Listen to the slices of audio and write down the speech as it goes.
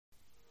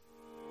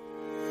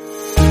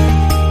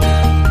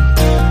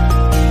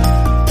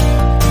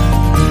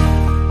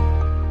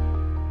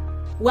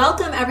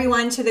Welcome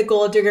everyone to the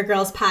Goal Digger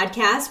Girls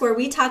podcast, where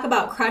we talk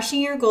about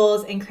crushing your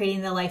goals and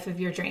creating the life of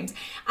your dreams.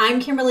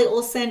 I'm Kimberly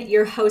Olson,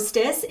 your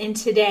hostess, and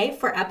today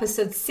for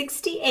episode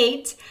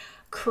 68,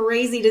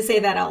 crazy to say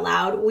that out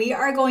loud, we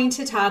are going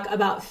to talk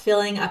about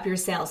filling up your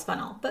sales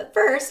funnel. But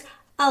first,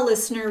 a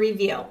listener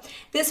review.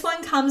 This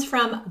one comes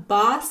from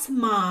Boss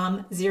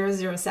Mom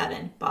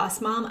 007. Boss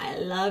Mom, I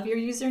love your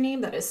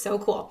username. That is so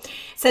cool. It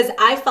says,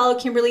 I follow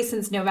Kimberly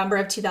since November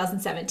of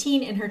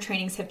 2017 and her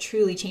trainings have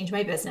truly changed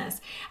my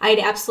business. I had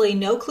absolutely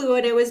no clue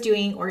what I was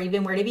doing or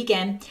even where to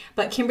begin,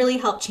 but Kimberly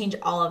helped change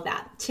all of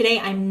that. Today,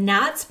 I'm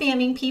not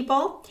spamming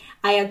people.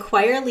 I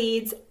acquire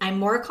leads, I'm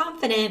more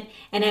confident,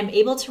 and I'm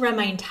able to run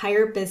my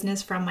entire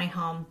business from my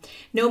home.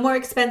 No more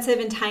expensive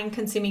and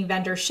time-consuming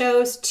vendor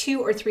shows, 2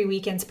 or 3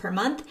 weekends per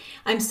month.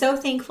 I'm so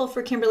thankful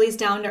for Kimberly's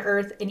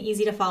down-to-earth and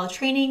easy-to-follow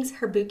trainings,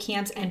 her boot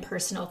camps, and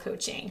personal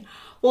coaching.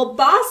 Well,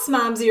 Boss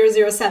Mom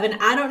 007,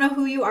 I don't know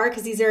who you are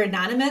because these are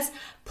anonymous.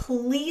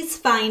 Please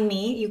find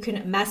me. You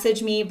can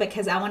message me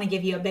because I want to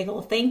give you a big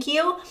old thank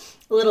you,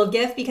 a little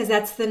gift, because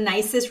that's the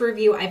nicest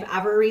review I've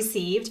ever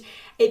received.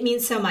 It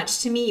means so much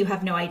to me, you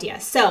have no idea.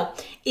 So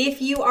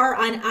if you are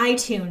on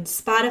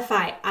iTunes,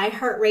 Spotify,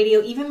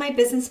 iHeartRadio, even my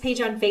business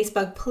page on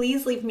Facebook,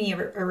 please leave me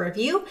a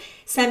review,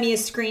 send me a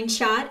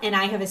screenshot, and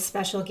I have a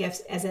special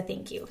gift as a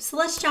thank you. So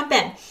let's jump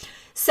in.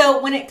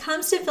 So when it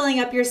comes to filling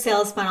up your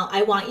sales funnel,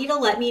 I want you to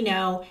let me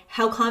know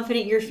how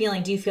confident you're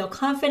feeling. Do you feel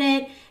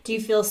confident? Do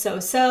you feel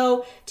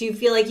so-so? Do you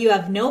feel like you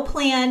have no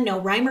plan, no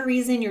rhyme or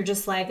reason? You're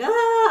just like,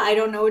 I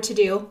don't know what to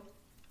do.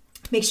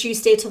 Make sure you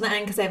stay till the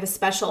end because I have a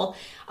special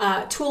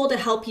tool to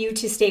help you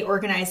to stay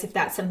organized if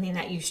that's something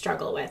that you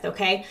struggle with,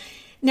 okay?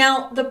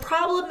 Now, the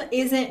problem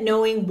isn't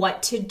knowing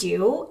what to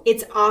do.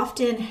 It's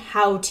often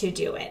how to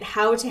do it,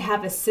 how to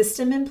have a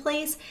system in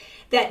place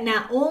that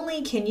not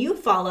only can you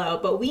follow,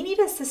 but we need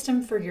a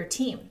system for your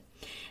team.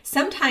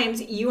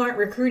 Sometimes you aren't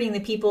recruiting the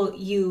people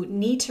you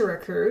need to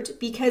recruit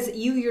because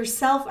you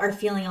yourself are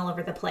feeling all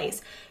over the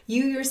place.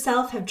 You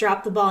yourself have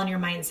dropped the ball in your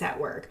mindset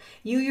work.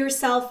 You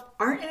yourself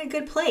aren't in a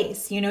good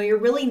place. You're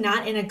really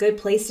not in a good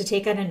place to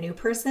take on a new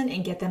person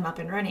and get them up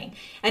and running.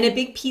 And a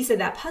big piece of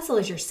that puzzle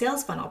is your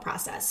sales funnel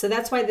process. So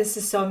that's why this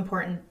is so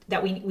important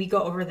that we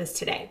go over this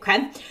today,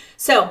 okay?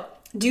 So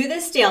do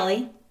this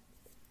daily.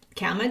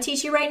 Okay, I'm going to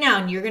teach you right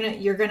now, and you're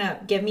gonna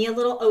give me a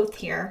little oath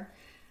here.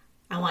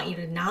 I want you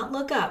to not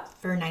look up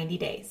for 90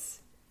 days.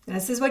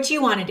 This is what you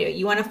want to do.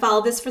 You want to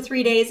follow this for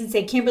 3 days and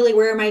say, Kimberly,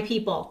 where are my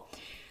people?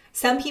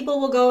 Some people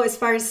will go as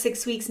far as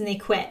 6 weeks and they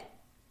quit.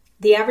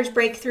 The average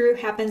breakthrough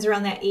happens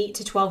around that 8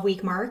 to 12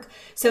 week mark.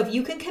 So if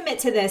you can commit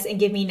to this and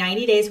give me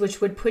 90 days,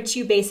 which would put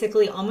you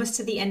basically almost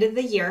to the end of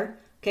the year.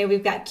 Okay,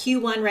 we've got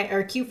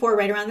Q4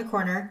 right around the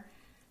corner.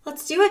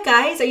 Let's do it,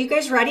 guys. Are you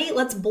guys ready?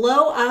 Let's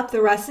blow up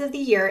the rest of the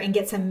year and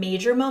get some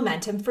major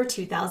momentum for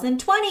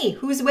 2020.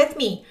 Who's with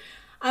me?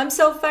 I'm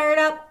so fired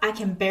up, I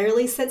can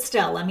barely sit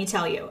still, let me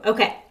tell you.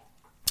 Okay,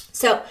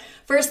 so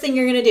first thing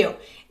you're going to do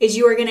is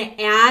you are going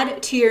to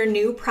add to your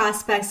new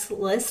prospects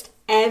list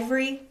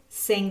every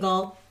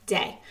single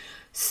day.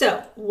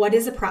 So what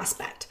is a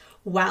prospect?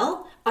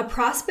 Well, a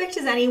prospect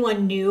is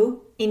anyone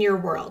new in your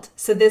world.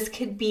 So this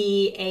could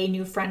be a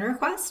new friend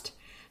request.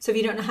 So if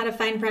you don't know how to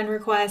find friend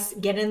requests,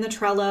 get in the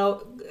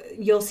Trello.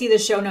 You'll see the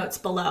show notes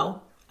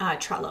below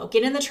Trello.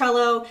 Get in the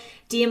Trello,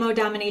 DMO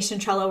Domination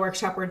Trello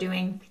workshop we're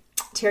doing.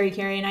 Terry,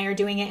 Carey, and I are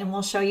doing it, and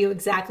we'll show you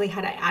exactly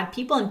how to add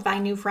people and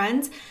find new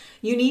friends.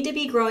 You need to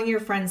be growing your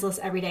friends list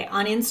every day.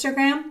 On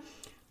Instagram,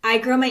 I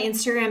grow my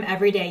Instagram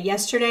every day.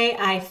 Yesterday,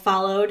 I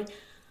followed,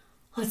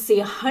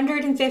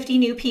 150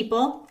 new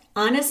people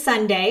on a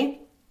Sunday.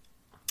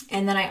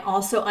 And then I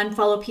also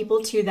unfollow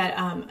people too that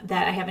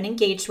I haven't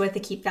engaged with to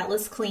keep that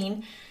list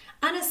clean.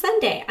 On a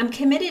Sunday, I'm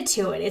committed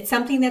to it. It's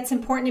something that's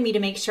important to me to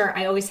make sure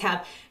I always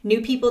have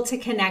new people to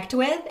connect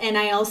with. And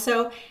I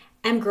also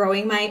am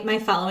growing my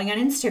following on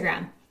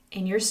Instagram.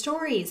 In your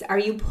stories, are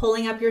you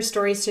pulling up your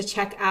stories to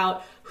check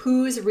out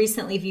who's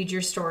recently viewed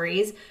your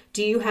stories?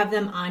 Do you have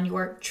them on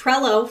your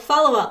Trello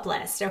follow-up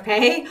list,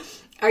 okay?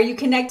 Are you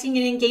connecting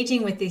and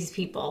engaging with these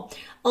people?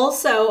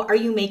 Also, are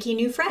you making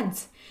new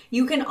friends?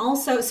 You can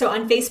also, so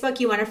on Facebook,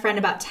 you want to friend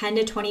about 10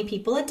 to 20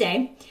 people a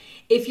day.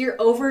 If you're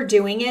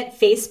overdoing it,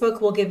 Facebook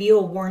will give you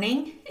a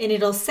warning and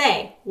it'll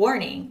say,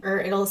 warning,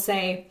 or it'll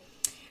say,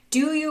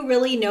 do you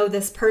really know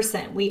this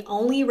person? We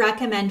only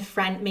recommend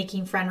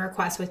making friend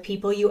requests with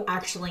people you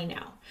actually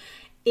know.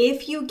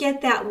 If you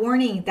get that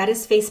warning, that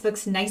is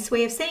Facebook's nice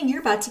way of saying you're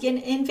about to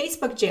get in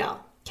Facebook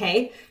jail,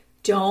 okay?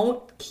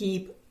 Don't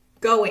keep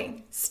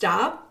going.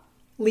 Stop,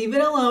 leave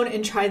it alone,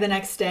 and try the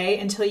next day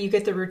until you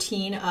get the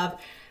routine of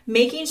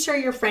making sure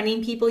you're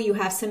friending people you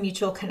have some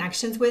mutual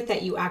connections with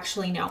that you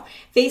actually know.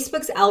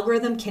 Facebook's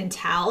algorithm can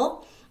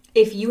tell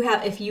if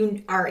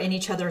you are in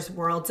each other's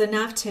worlds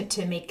enough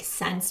to make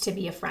sense to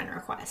be a friend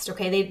request,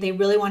 okay? They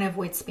really want to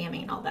avoid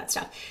spamming and all that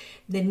stuff.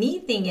 The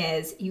neat thing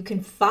is you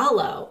can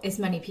follow as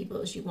many people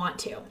as you want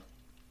to.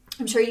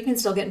 I'm sure you can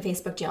still get in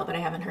Facebook jail, but I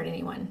haven't heard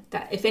anyone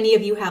that, if any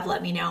of you have,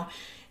 let me know.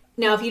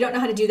 Now, if you don't know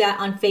how to do that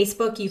on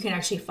Facebook, you can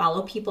actually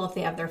follow people if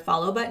they have their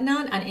follow button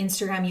on. On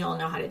Instagram, you'll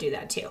know how to do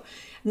that too.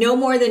 No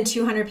more than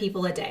 200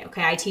 people a day.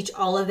 Okay. I teach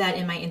all of that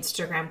in my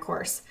Instagram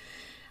course.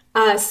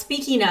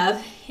 Speaking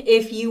of,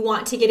 if you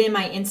want to get in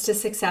my Insta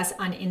Success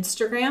on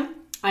Instagram,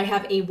 I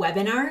have a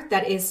webinar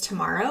that is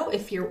tomorrow.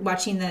 If you're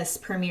watching this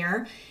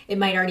premiere, it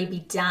might already be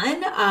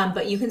done,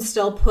 but you can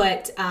still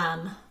put,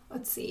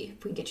 let's see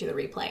if we can get you the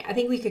replay. I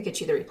think we could get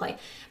you the replay.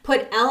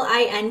 Put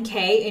LINK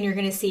and you're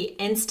going to see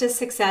Insta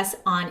Success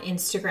on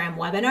Instagram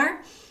webinar.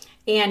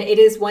 And it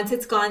is, once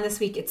it's gone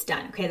this week, it's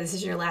done. Okay, this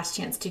is your last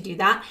chance to do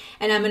that.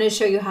 And I'm going to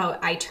show you how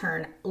I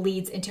turn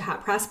leads into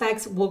hot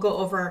prospects. We'll go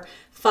over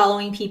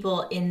following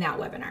people in that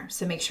webinar.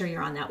 So make sure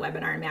you're on that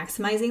webinar and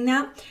maximizing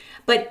that.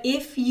 But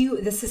if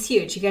you, this is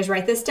huge, you guys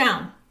write this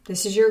down.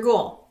 This is your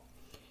goal.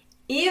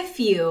 If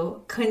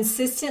you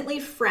consistently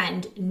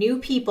friend new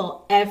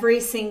people every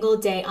single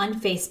day on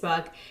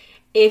Facebook,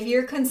 if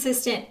you're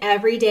consistent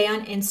every day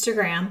on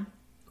Instagram,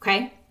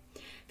 okay,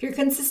 if you're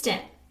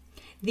consistent,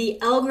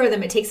 the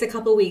algorithm, it takes a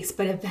couple weeks,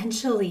 but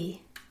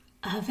eventually,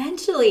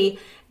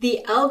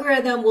 the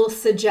algorithm will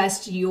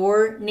suggest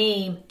your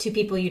name to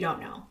people you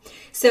don't know.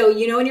 So,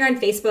 you know, when you're on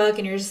Facebook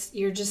and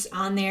you're just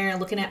on there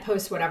looking at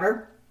posts,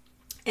 whatever,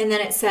 and then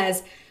it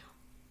says,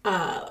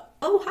 oh,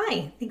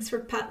 hi, thanks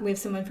for, we have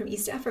someone from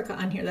East Africa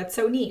on here. That's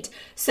so neat.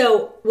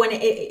 So when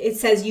it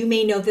says you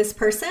may know this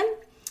person,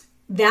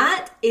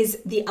 that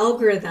is, the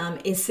algorithm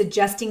is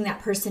suggesting that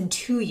person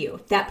to you.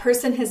 That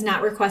person has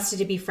not requested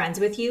to be friends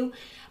with you,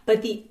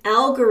 but the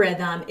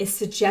algorithm is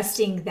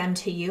suggesting them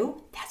to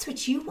you. That's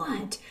what you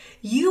want.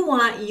 You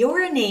want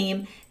your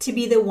name to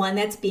be the one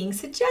that's being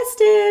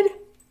suggested.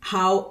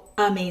 How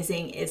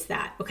amazing is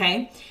that?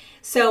 Okay.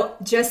 So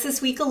just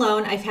this week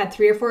alone, I've had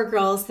 3 or 4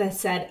 girls that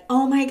said,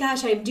 oh my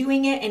gosh, I'm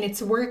doing it and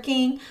it's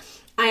working.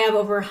 I have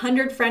over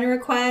 100 friend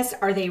requests.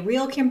 Are they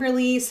real,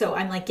 Kimberly? So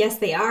I'm like, yes,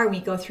 they are. We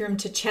go through them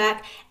to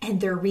check and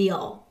they're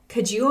real.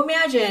 Could you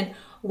imagine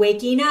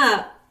waking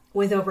up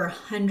with over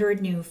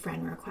 100 new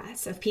friend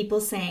requests of people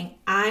saying,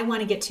 I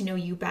want to get to know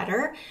you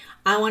better.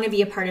 I want to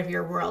be a part of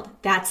your world.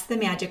 That's the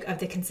magic of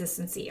the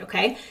consistency,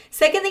 okay?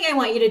 Second thing I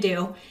want you to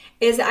do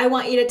is I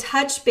want you to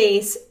touch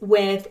base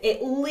with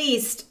at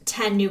least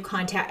 10 new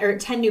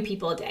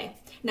people a day.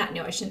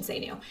 I shouldn't say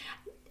new.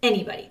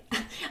 Anybody.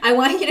 I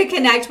want you to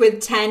connect with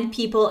 10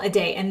 people a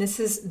day, and this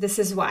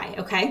is why,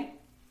 okay?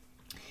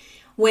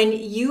 When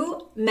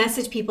you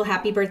message people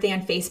happy birthday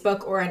on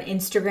Facebook or on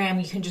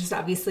Instagram, you can just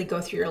obviously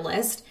go through your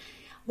list.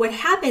 What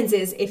happens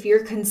is if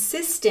you're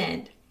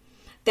consistent,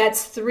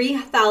 that's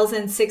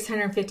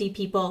 3,650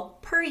 people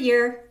per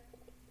year.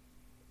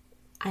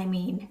 I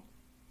mean,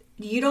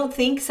 you don't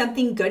think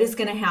something good is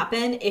going to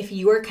happen if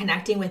you are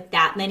connecting with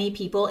that many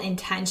people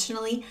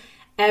intentionally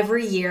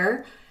every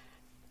year?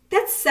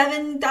 That's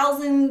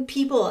 7,000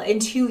 people in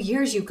 2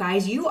 years, you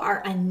guys. You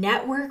are a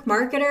network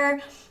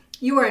marketer.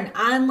 You are an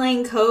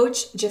online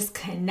coach, just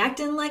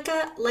connecting like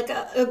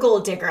a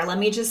gold digger. Let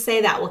me just say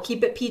that. We'll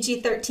keep it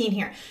PG-13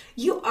 here.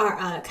 You are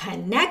a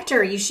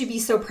connector. You should be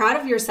so proud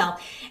of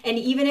yourself. And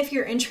even if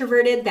you're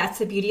introverted, that's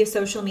the beauty of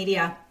social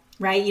media,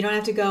 right? You don't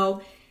have to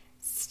go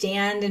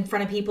stand in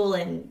front of people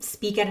and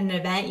speak at an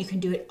event. You can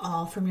do it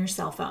all from your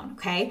cell phone,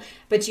 okay?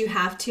 But you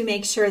have to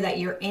make sure that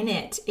you're in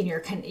it and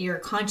you're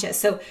conscious.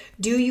 So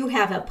do you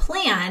have a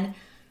plan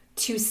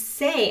to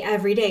say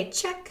every day,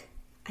 check,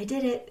 I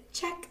did it,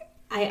 check.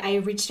 I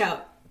reached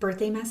out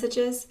birthday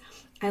messages.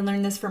 I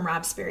learned this from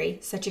Rob Sperry,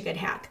 such a good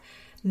hack.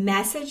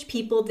 Message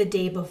people the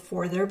day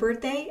before their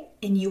birthday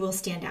and you will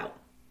stand out.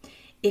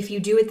 If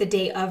you do it the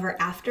day of or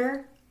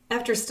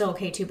after's still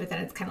okay too, but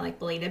then it's kind of like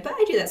belated, but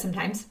I do that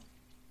sometimes.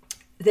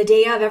 The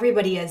day of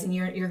everybody is, and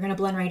you're going to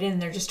blend right in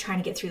and they're just trying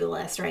to get through the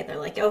list, right? They're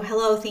like, oh,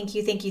 hello, thank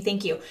you, thank you,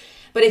 thank you.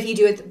 But if you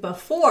do it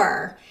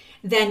before,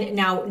 then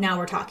now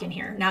we're talking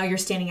here. Now you're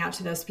standing out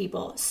to those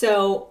people.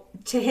 So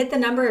to hit the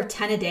number of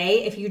 10 a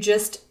day, if you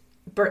just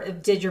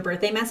did your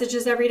birthday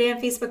messages every day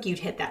on Facebook, you'd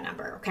hit that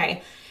number,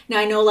 okay? Now,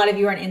 I know a lot of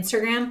you are on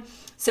Instagram,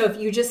 so if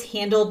you just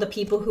handled the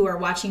people who are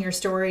watching your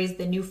stories,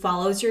 the new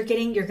follows you're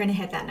getting, you're going to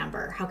hit that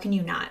number. How can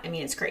you not? I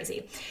mean, it's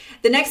crazy.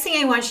 The next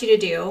thing I want you to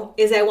do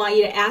is I want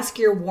you to ask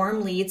your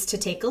warm leads to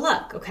take a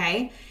look,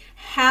 okay?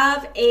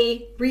 Have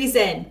a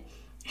reason.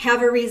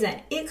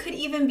 It could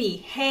even be,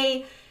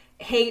 hey,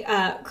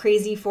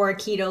 crazy for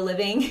keto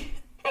living.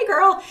 Hey,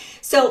 girl.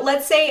 So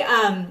let's say,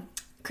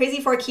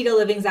 Crazy for Keto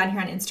Living's on here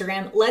on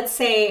Instagram. Let's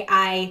say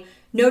I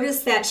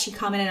noticed that she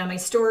commented on my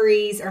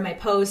stories or my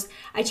posts.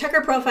 I check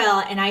her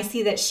profile and I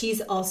see that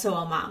she's also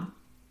a mom.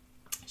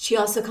 She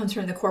also comes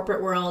from the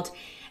corporate world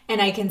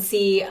and I can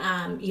see,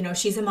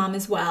 she's a mom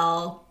as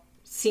well.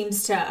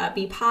 Seems to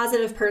be a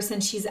positive person.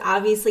 She's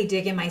obviously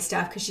digging my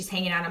stuff because she's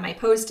hanging out on my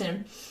post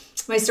and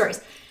my stories.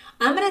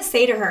 I'm going to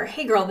say to her,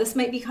 hey girl, this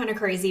might be kind of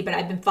crazy, but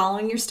I've been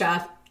following your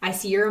stuff. I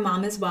see you're a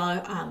mom as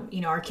well.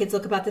 Our kids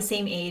look about the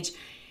same age.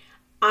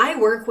 I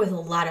work with a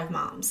lot of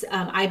moms.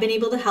 I've been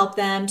able to help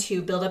them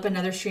to build up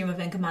another stream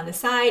of income on the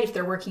side if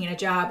they're working in a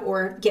job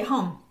or get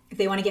home. If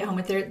they want to get home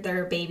with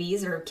their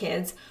babies or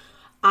kids,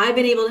 I've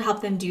been able to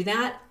help them do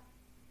that.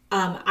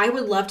 I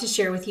would love to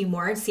share with you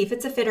more. See if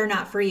it's a fit or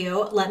not for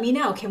you. Let me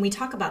know. Can we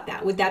talk about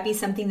that? Would that be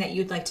something that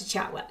you'd like to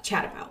chat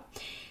about?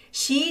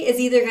 She is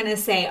either going to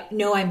say,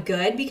 no, I'm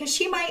good, because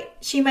she might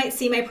see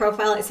my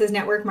profile. It says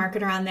network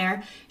marketer on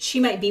there. She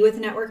might be with a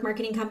network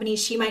marketing company.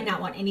 She might not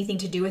want anything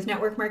to do with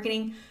network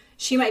marketing.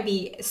 She might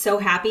be so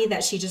happy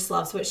that she just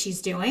loves what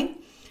she's doing.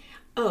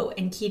 Oh,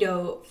 and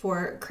keto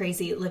for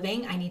crazy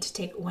living. I need to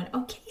take one.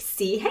 Oh,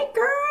 Casey. Hey,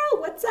 girl.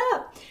 What's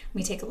up? Let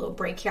me take a little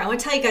break here. I want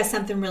to tell you guys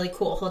something really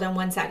cool. Hold on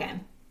one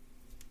second.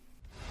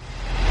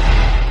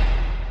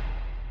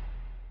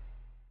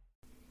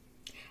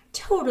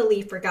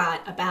 Totally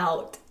forgot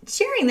about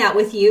sharing that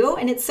with you.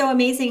 And it's so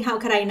amazing. How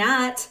could I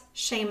not?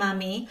 Shame on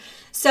me.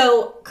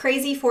 So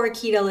crazy for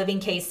keto living,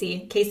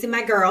 Casey. Casey,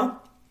 my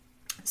girl.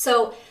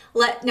 So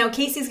now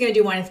Casey's going to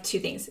do one of two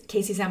things.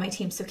 Casey's on my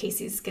team, so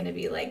Casey's going to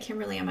be like,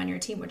 Kimberly, I'm on your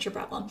team. What's your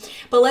problem?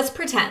 But let's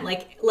pretend,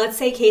 let's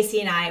say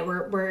Casey and I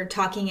were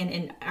talking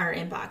in our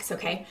inbox,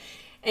 okay?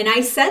 And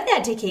I said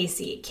that to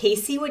Casey.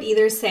 Casey would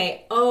either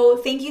say, oh,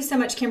 thank you so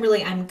much,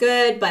 Kimberly. I'm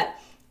good, but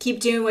keep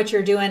doing what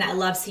you're doing. I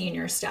love seeing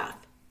your stuff.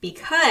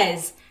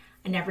 Because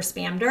I never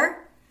spammed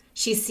her.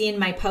 She's seeing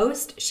my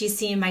post. She's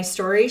seeing my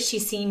stories.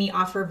 She's seeing me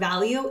offer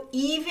value.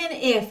 Even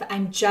if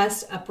I'm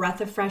just a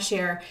breath of fresh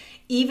air,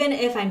 even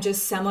if I'm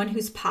just someone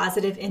who's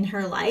positive in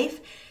her life,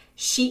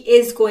 she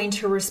is going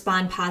to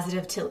respond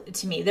positive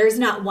to me. There's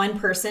not one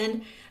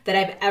person that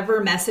I've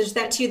ever messaged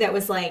that to that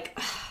was like,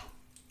 oh,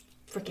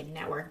 freaking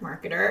network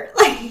marketer.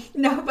 Like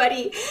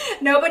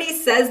nobody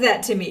says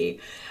that to me.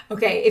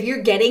 Okay, if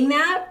you're getting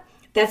that,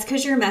 that's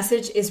because your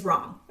message is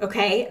wrong,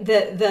 okay?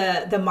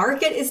 The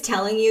market is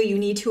telling you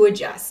need to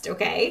adjust,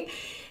 okay?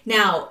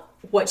 Now,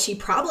 what she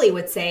probably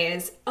would say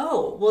is,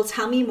 oh, well,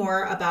 tell me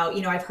more about,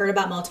 I've heard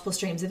about multiple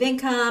streams of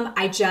income.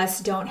 I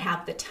just don't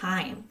have the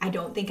time. I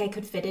don't think I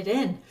could fit it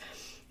in.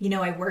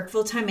 I work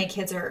full time. My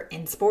kids are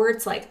in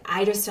sports.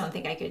 I just don't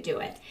think I could do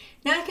it.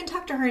 Now I can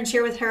talk to her and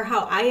share with her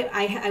how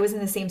I was in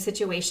the same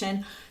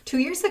situation 2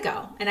 years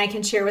ago. And I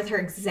can share with her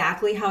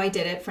exactly how I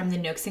did it from the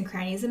nooks and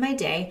crannies of my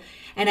day.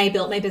 And I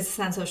built my business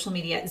on social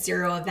media,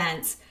 0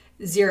 events,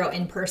 0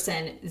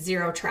 in-person,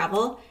 0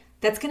 travel.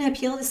 That's going to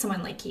appeal to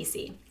someone like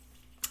Casey.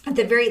 At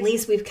the very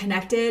least, we've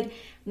connected.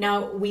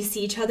 Now we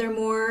see each other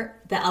more.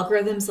 The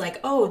algorithm's like,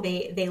 oh,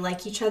 they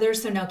like each other.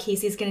 So now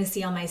Casey's going to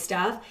see all my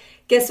stuff.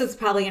 Guess what's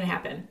probably going to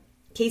happen?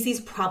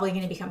 Casey's probably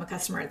going to become a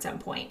customer at some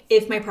point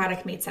if my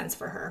product made sense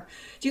for her.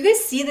 Do you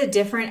guys see the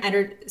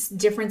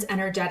difference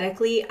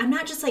energetically? I'm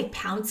not just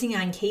pouncing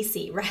on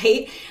Casey,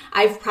 right?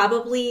 I've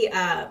probably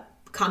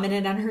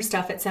commented on her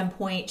stuff at some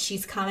point.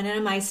 She's commented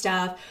on my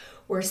stuff.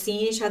 We're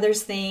seeing each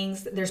other's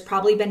things. There's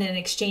probably been an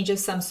exchange of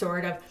some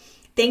sort of,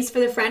 thanks for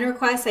the friend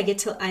request.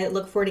 I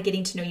look forward to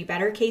getting to know you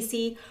better,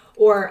 Casey.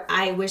 Or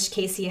I wish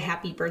Casey a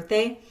happy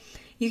birthday.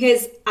 You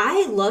guys,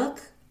 I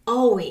look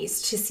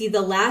always to see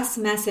the last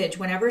message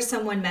whenever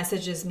someone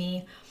messages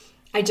me.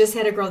 I just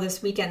had a girl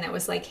this weekend that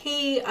was like,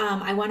 hey,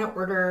 I want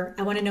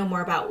to know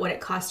more about what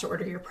it costs to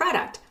order your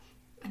product.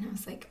 And I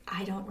was like,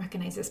 I don't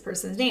recognize this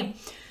person's name.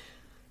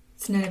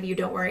 It's none of you,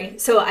 don't worry.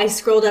 So I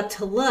scrolled up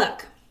to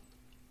look.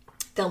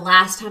 The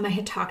last time I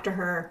had talked to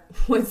her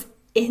was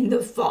in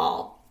the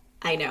fall.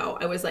 I know.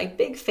 I was like,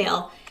 big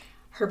fail.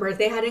 Her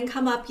birthday hadn't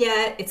come up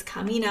yet. It's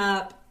coming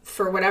up.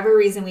 For whatever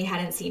reason, we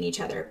hadn't seen each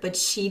other, but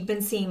she'd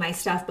been seeing my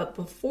stuff. But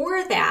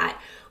before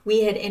that,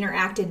 we had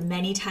interacted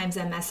many times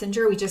on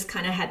Messenger. We just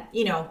kind of had,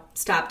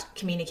 stopped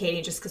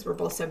communicating just because we're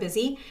both so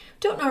busy.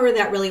 Don't know her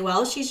that really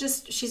well.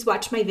 She's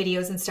watched my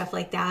videos and stuff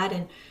like that.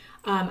 And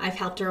I've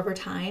helped her over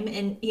time.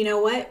 And you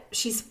know what?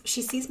 She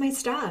sees my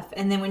stuff.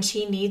 And then when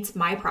she needs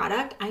my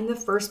product, I'm the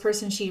first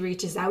person she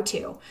reaches out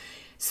to.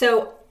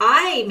 So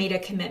I made a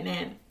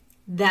commitment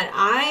that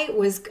I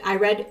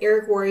read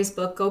Eric Worre's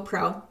book, Go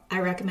Pro. I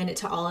recommend it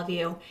to all of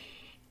you.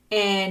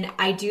 And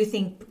I do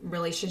think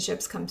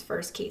relationships comes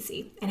first,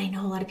 Casey. And I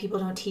know a lot of people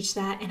don't teach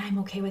that, and I'm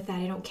okay with that.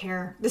 I don't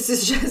care. This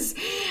is just,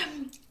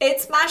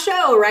 it's my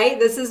show, right?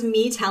 This is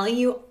me telling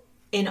you,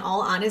 in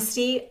all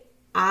honesty,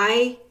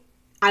 I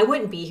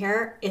wouldn't be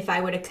here if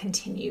I would have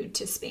continued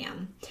to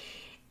spam.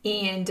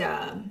 And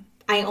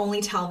I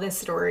only tell this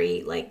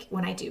story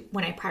when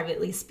I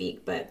privately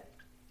speak, but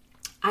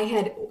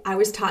I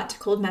was taught to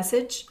cold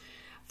message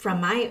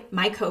from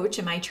my coach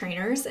and my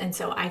trainers. And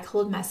so I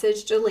cold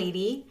messaged a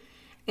lady,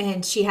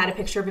 and she had a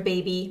picture of a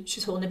baby.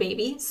 She's holding a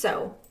baby.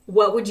 So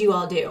what would you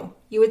all do?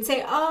 You would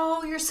say,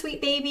 oh, your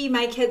sweet baby.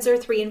 My kids are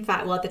 3 and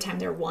 5. Well, at the time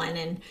they're 1,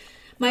 and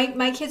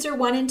my kids are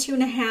 1 and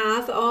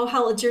 2.5. Oh,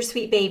 how old's your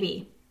sweet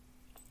baby?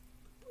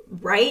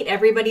 Right?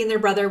 Everybody and their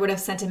brother would have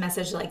sent a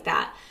message like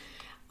that.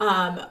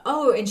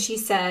 And she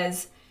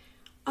says,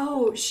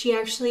 oh, she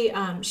actually,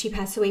 she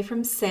passed away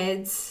from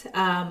SIDS.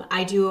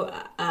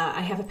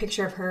 I have a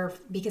picture of her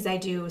because I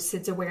do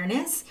SIDS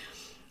awareness,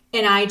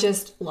 and I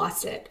just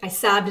lost it. I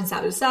sobbed and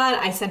sobbed and sobbed.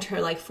 I sent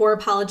her 4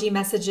 apology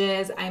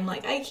messages. I'm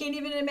like, I can't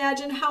even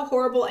imagine how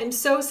horrible. I'm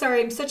so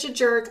sorry. I'm such a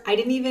jerk. I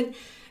didn't even,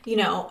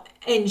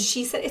 and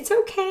she said, it's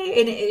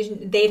okay.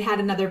 And they'd had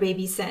another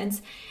baby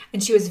since,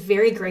 and she was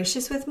very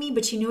gracious with me,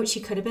 but you know what she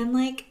could have been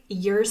like?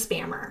 You're a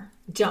spammer.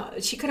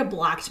 she could have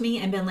blocked me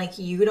and been like,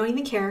 you don't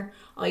even care.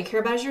 All you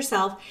care about is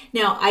yourself.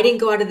 Now, I didn't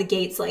go out of the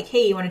gates like,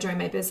 hey, you want to join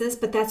my business?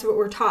 But that's what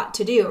we're taught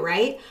to do,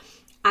 right?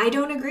 I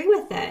don't agree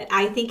with it.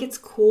 I think it's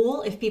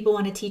cool if people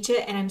want to teach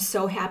it, and I'm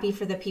so happy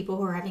for the people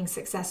who are having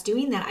success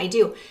doing that. I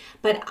do.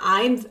 But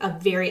I'm a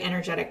very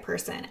energetic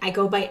person. I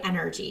go by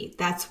energy.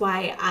 That's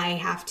why I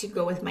have to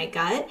go with my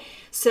gut.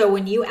 So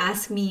when you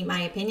ask me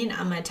my opinion,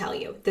 I'm going to tell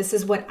you. This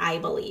is what I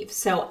believe.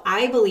 So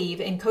I believe,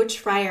 and Coach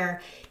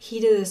Fryer, he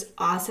did this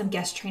awesome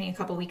guest training a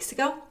couple weeks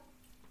ago.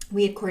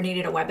 We had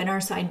coordinated a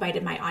webinar, so I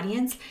invited my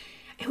audience.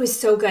 It was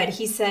so good.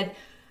 He said,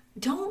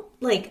 don't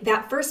like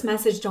that first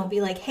message. Don't be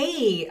like,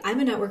 hey,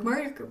 I'm a network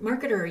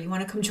marketer. You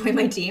want to come join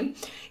my team?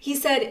 He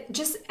said,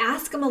 just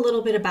ask them a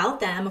little bit about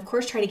them. Of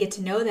course, try to get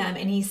to know them.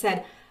 And he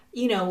said,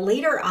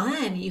 later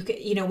on, you could,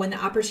 when the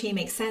opportunity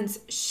makes sense,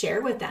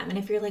 share with them. And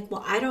if you're like,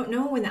 well, I don't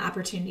know when the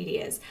opportunity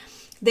is,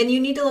 then you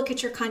need to look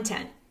at your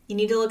content. You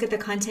need to look at the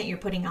content you're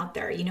putting out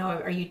there.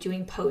 Are you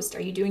doing posts?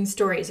 Are you doing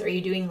stories? Are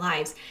you doing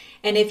lives?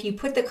 And if you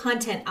put the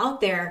content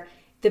out there,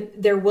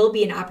 there will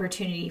be an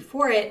opportunity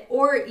for it,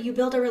 or you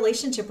build a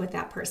relationship with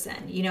that person,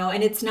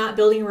 and it's not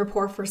building a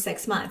rapport for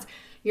 6 months.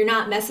 You're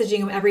not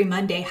messaging them every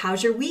Monday.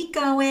 How's your week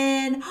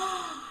going?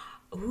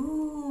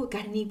 Ooh,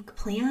 got any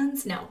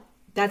plans? No,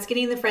 that's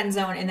getting in the friend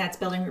zone, and that's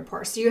building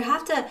rapport. So you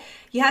have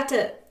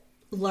to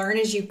learn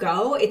as you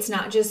go. It's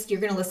not just you're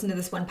going to listen to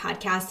this one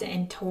podcast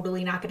and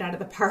totally knock it out of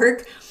the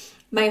park.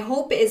 My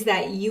hope is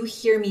that you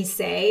hear me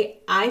say,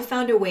 I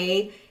found a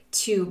way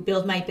to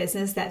build my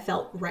business that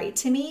felt right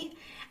to me.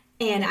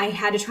 And I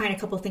had to try a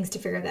couple of things to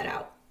figure that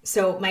out.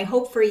 So my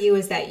hope for you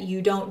is that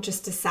you don't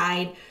just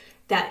decide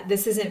that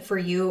this isn't for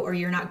you or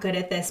you're not good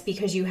at this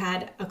because you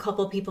had a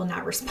couple of people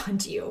not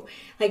respond to you.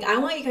 Like, I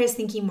want you guys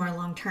thinking more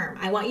long term.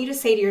 I want you to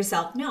say to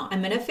yourself, no,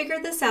 I'm going to figure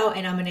this out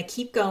and I'm going to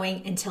keep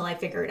going until I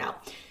figure it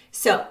out.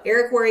 So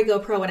Eric Worre Go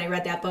Pro, when I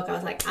read that book, I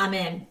was like, I'm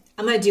in.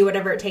 I'm going to do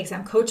whatever it takes.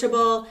 I'm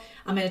coachable.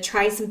 I'm going to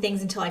try some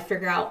things until I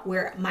figure out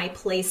where my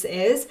place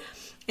is.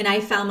 And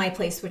I found my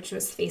place, which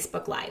was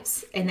Facebook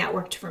Lives, and that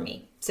worked for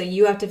me. So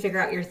you have to figure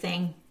out your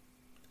thing.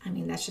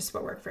 That's just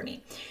what worked for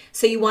me.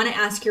 So you want to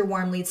ask your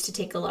warm leads to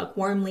take a look.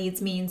 Warm leads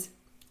means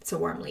it's a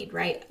warm lead,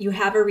 right? You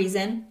have a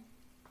reason.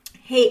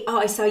 Hey,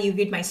 I saw you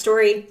viewed my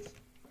story.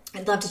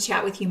 I'd love to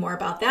chat with you more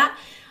about that.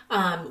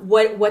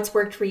 What's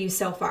worked for you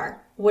so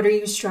far? What are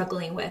you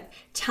struggling with?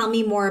 Tell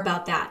me more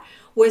about that.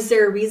 Was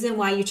there a reason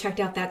why you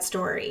checked out that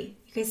story?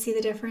 You guys see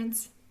the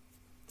difference?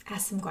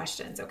 Ask some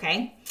questions,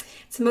 okay?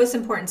 It's the most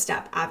important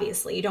step,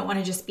 obviously. You don't want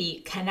to just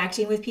be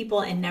connecting with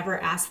people and never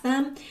ask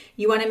them.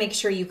 You want to make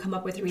sure you come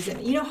up with a reason.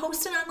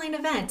 Host an online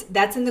event.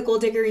 That's in the Goal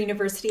Digger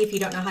University. If you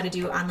don't know how to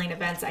do online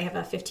events, I have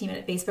a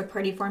 15-minute Facebook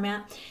party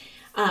format.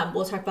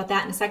 We'll talk about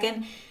that in a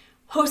second.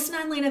 Host an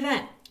online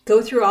event.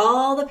 Go through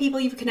all the people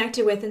you've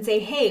connected with and say,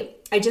 hey,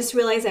 I just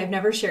realized I've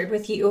never shared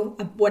with you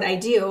what I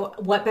do.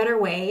 What better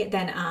way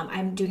than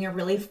I'm doing a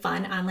really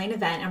fun online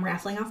event. I'm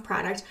raffling off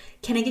product.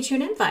 Can I get you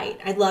an invite?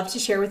 I'd love to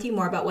share with you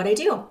more about what I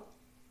do.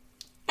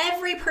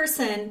 Every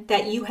person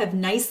that you have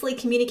nicely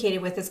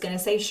communicated with is going to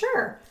say,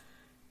 sure.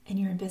 And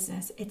you're in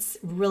business. It's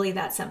really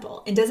that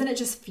simple. And doesn't it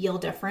just feel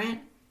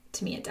different?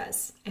 To me, it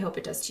does. I hope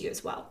it does to you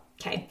as well.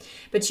 Okay.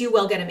 But you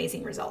will get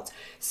amazing results.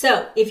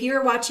 So if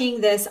you're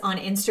watching this on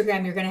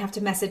Instagram, you're going to have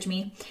to message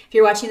me. If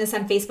you're watching this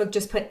on Facebook,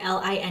 just put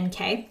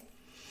LINK. I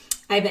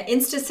have an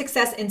Insta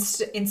Success.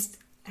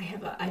 I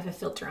have a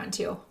filter on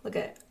too. Look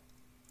at,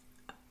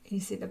 you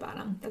see the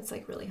bottom. That's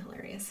like really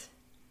hilarious.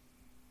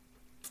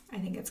 I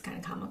think it's kind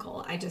of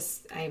comical. I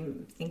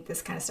think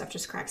this kind of stuff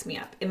just cracks me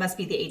up. It must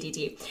be the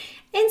ADD.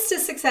 Insta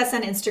Success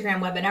on Instagram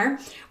webinar.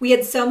 We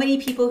had so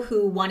many people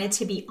who wanted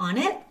to be on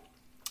it.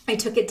 I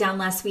took it down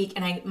last week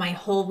and my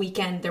whole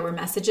weekend there were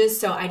messages,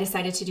 so I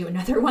decided to do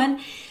another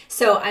one.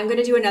 So I'm going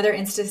to do another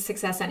Insta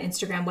Success on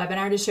Instagram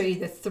webinar to show you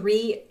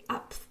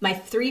my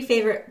three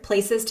favorite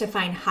places to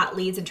find hot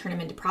leads and turn them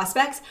into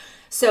prospects.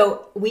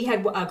 So we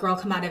had a girl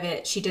come out of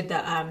it. She did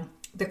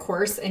the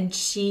course and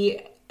she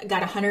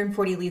got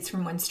 140 leads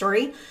from one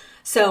story.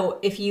 So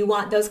if you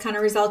want those kind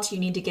of results, you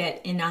need to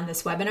get in on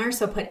this webinar.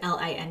 So put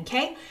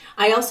LINK.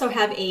 I also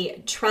have a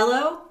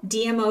Trello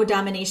DMO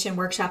domination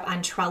workshop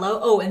on Trello.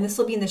 Oh, and this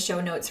will be in the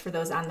show notes for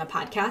those on the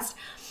podcast.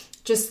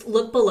 Just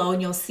look below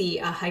and you'll see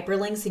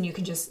hyperlinks and you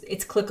can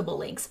it's clickable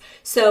links.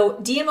 So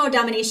DMO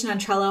domination on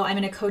Trello. I'm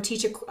going to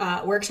co-teach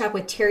a workshop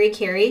with Terry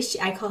Carey.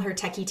 I call her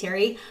Techie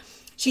Terry.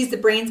 She's the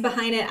brains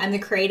behind it. I'm the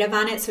creative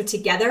on it. So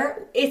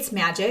together, it's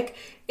magic.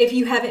 If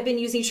you haven't been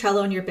using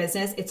Trello in your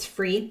business, it's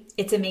free.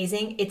 It's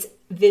amazing. It's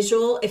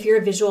visual. If you're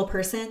a visual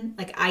person,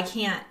 like I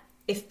can't,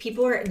 if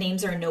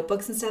names are in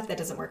notebooks and stuff, that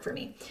doesn't work for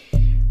me.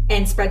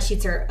 And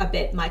spreadsheets are a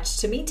bit much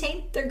to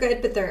maintain. They're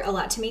good, but they're a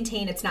lot to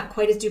maintain. It's not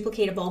quite as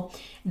duplicatable.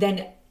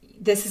 Then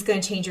this is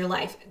going to change your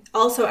life.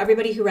 Also,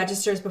 everybody who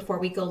registers before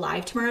we go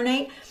live tomorrow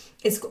night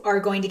are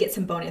going to get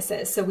some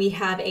bonuses. So we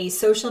have a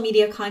social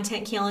media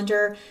content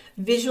calendar.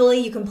 Visually,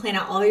 you can plan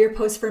out all your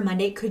posts for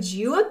Monday. Could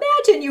you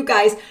imagine, you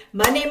guys,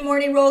 Monday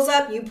morning rolls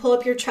up, you pull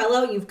up your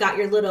Trello, you've got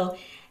your little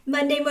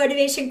Monday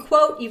motivation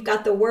quote, you've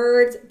got the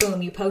words,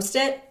 boom, you post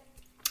it.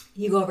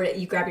 You go over it,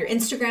 you grab your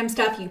Instagram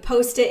stuff, you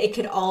post it. It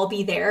could all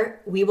be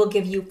there. We will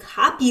give you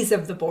copies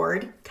of the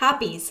board,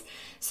 copies.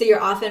 So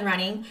you're off and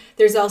running.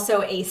 There's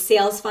also a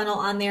sales funnel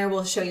on there.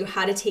 We'll show you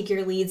how to take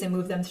your leads and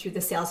move them through the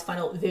sales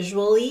funnel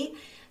visually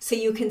so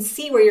you can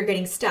see where you're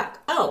getting stuck.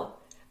 Oh,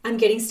 I'm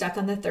getting stuck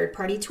on the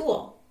third-party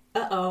tool.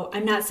 Uh-oh,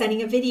 I'm not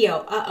sending a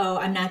video. Uh-oh,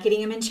 I'm not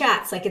getting them in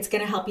chats. Like, it's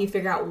going to help you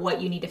figure out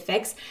what you need to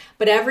fix.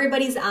 But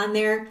everybody's on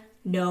there.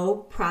 No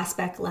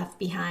prospect left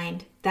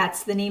behind.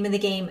 That's the name of the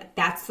game.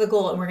 That's the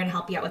goal, and we're going to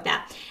help you out with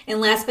that.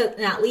 And last but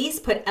not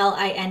least, put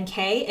LINK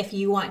if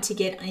you want to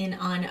get in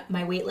on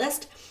my wait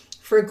list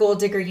for Goal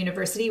Digger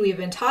University. We've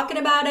been talking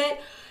about it.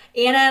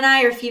 Anna and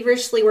I are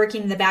feverishly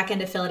working in the back end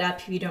to fill it up.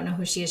 If you don't know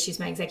who she is, she's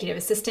my executive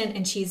assistant,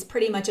 and she's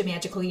pretty much a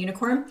magical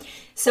unicorn.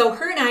 So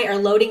her and I are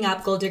loading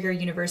up Goal Digger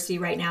University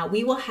right now.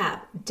 We will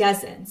have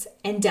dozens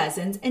and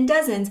dozens and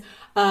dozens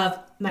of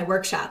my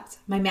workshops,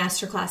 my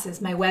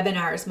masterclasses, my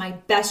webinars, my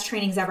best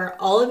trainings ever.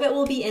 All of it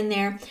will be in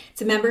there.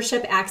 It's a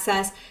membership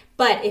access.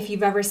 But if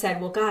you've ever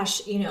said, well,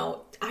 gosh,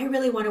 I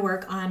really want to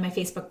work on my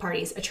Facebook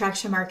parties,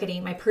 attraction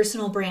marketing, my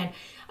personal brand.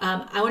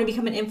 I want to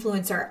become an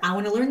influencer. I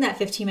want to learn that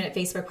 15-minute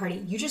Facebook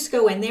party. You just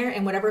go in there,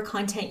 and whatever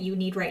content you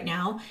need right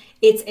now,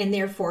 it's in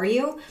there for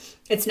you.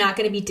 It's not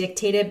going to be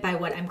dictated by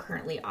what I'm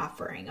currently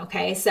offering.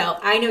 Okay. So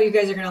I know you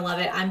guys are going to love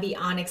it. I'm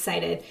beyond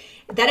excited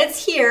that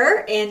it's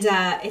here and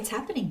it's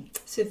happening.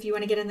 So if you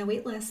want to get on the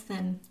wait list,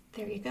 then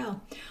there you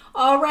go.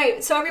 All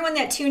right. So everyone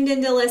that tuned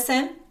in to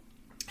listen,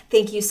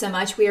 thank you so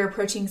much. We are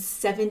approaching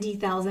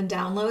 70,000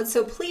 downloads.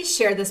 So please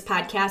share this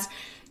podcast.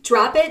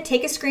 Drop it.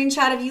 Take a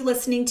screenshot of you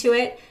listening to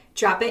it.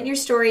 Drop it in your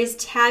stories.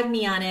 Tag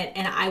me on it.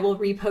 And I will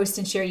repost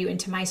and share you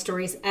into my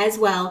stories as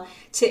well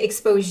to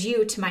expose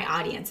you to my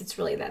audience. It's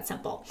really that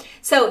simple.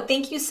 So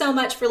thank you so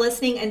much for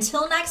listening.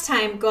 Until next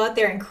time, go out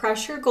there and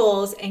crush your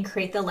goals and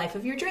create the life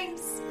of your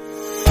dreams.